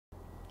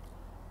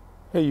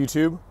Hey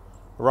YouTube,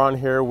 Ron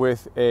here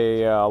with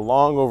a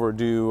long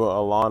overdue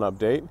lawn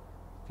update.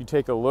 If you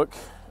take a look,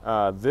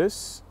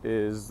 this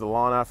is the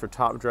lawn after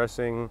top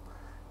dressing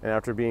and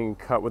after being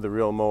cut with a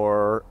reel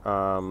mower.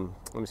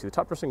 Let me see, the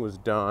top dressing was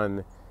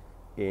done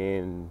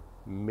in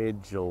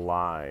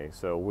mid-July,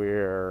 so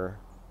we're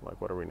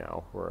like, what are we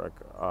now? We're like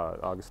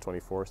August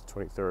 24th,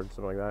 23rd,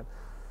 something like that.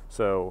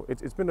 So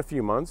it's been a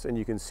few months, and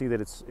you can see that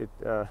it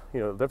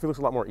definitely looks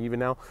a lot more even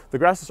now. The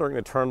grass is starting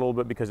to turn a little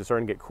bit because it's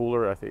starting to get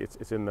cooler. I think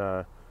it's in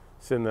the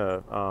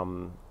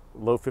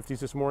low 50s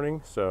this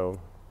morning. So,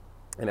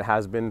 and it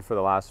has been for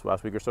the last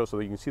week or so. So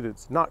you can see that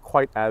it's not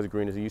quite as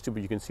green as it used to,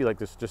 but you can see like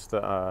this just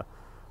the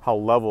how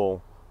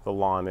level the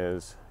lawn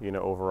is,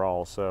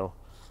 overall. So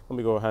let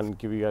me go ahead and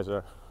give you guys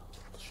a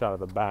shot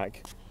of the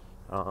back.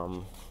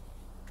 Let's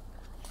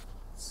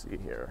see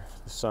here.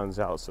 The sun's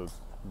out, so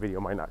video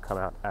might not come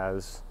out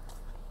as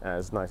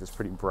nice. It's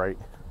pretty bright.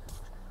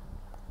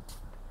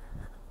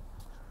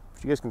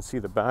 But you guys can see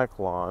the back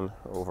lawn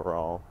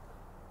overall.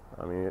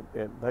 I mean,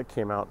 that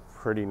came out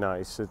pretty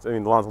nice. The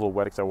lawn's a little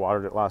wet because I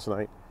watered it last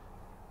night,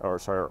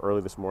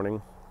 early this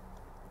morning.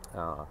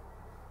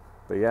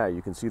 But yeah,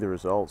 you can see the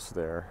results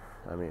there.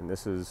 I mean,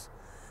 this is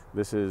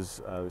let's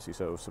see,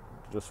 so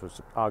just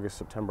was August,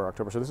 September,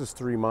 October. So this is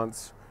 3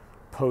 months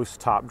post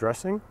top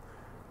dressing,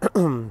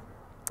 and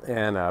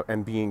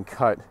being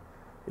cut,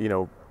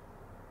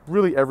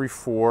 really every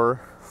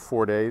four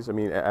days. I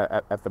mean,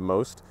 at the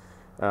most.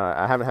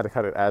 I haven't had to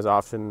cut it as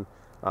often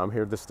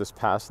here in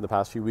the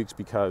past few weeks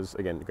because,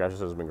 again, the grass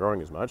just hasn't been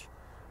growing as much.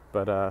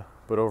 But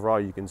overall,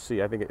 you can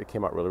see, I think it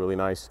came out really, really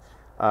nice.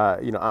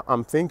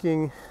 I'm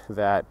thinking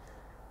that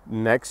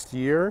next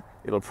year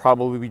it'll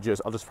probably be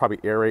I'll just probably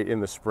aerate in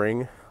the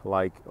spring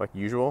like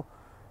usual,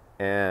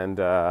 and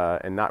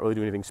not really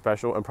do anything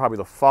special. And probably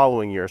the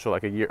following year, so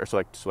like a year,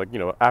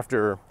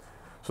 after.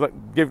 So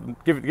like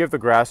give the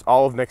grass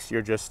all of next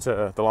year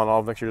the lawn all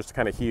of next year just to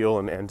kind of heal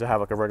and to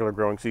have like a regular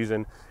growing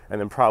season,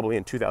 and then probably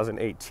in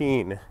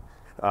 2018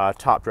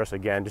 top dress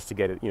again just to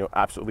get it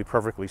absolutely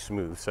perfectly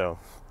smooth. So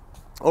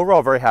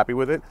overall, very happy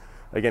with it.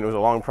 Again, it was a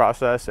long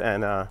process,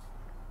 and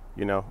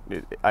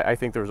I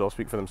think the results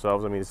speak for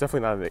themselves. I mean, it's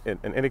definitely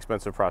not an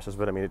inexpensive process,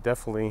 but I mean, it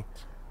definitely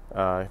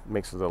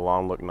makes the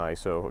lawn look nice.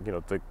 So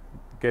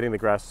getting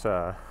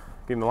the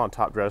lawn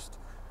top dressed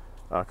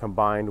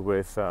combined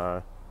with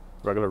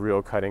regular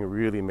reel cutting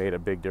really made a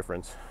big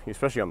difference,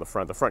 especially on the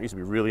front. The front used to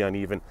be really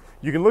uneven.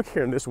 You can look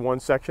here in this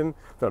one section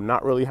that I'm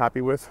not really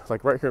happy with,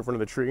 like right here in front of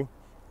the tree,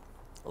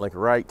 like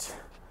right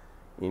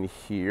in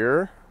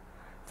here,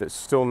 that's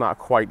still not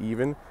quite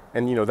even.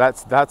 And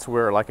that's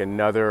where like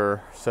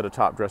another set of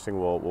top dressing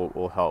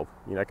will help.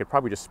 I could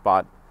probably just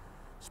spot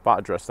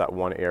dress that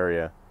one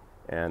area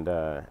and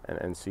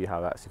see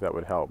if that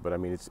would help. But I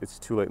mean, it's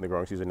too late in the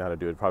growing season now to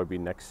do it. It'd probably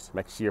be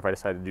next year if I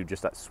decided to do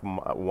just that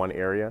one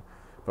area.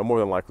 But more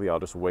than likely, I'll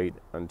just wait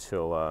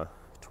until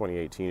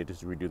 2018 to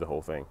just redo the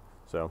whole thing.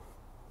 So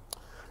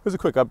it was a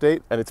quick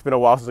update, and it's been a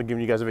while since I've given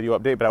you guys a video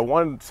update. But I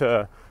wanted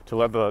to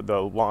let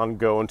the lawn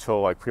go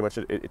until like pretty much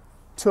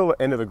till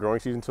the end of the growing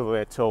season,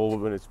 till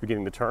when it's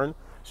beginning to turn,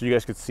 so you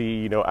guys could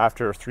see,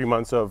 after 3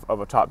 months of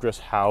a top dress,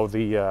 how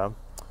the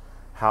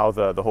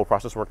whole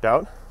process worked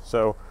out.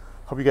 So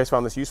hope you guys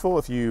found this useful.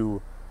 If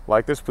you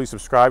like this, please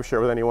subscribe, share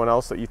it with anyone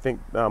else that you think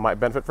might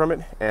benefit from it.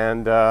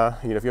 And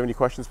if you have any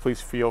questions,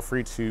 please feel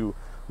free to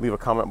leave a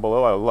comment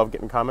below. I love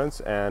getting comments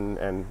and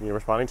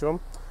responding to them.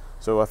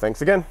 So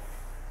thanks again.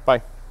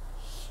 Bye.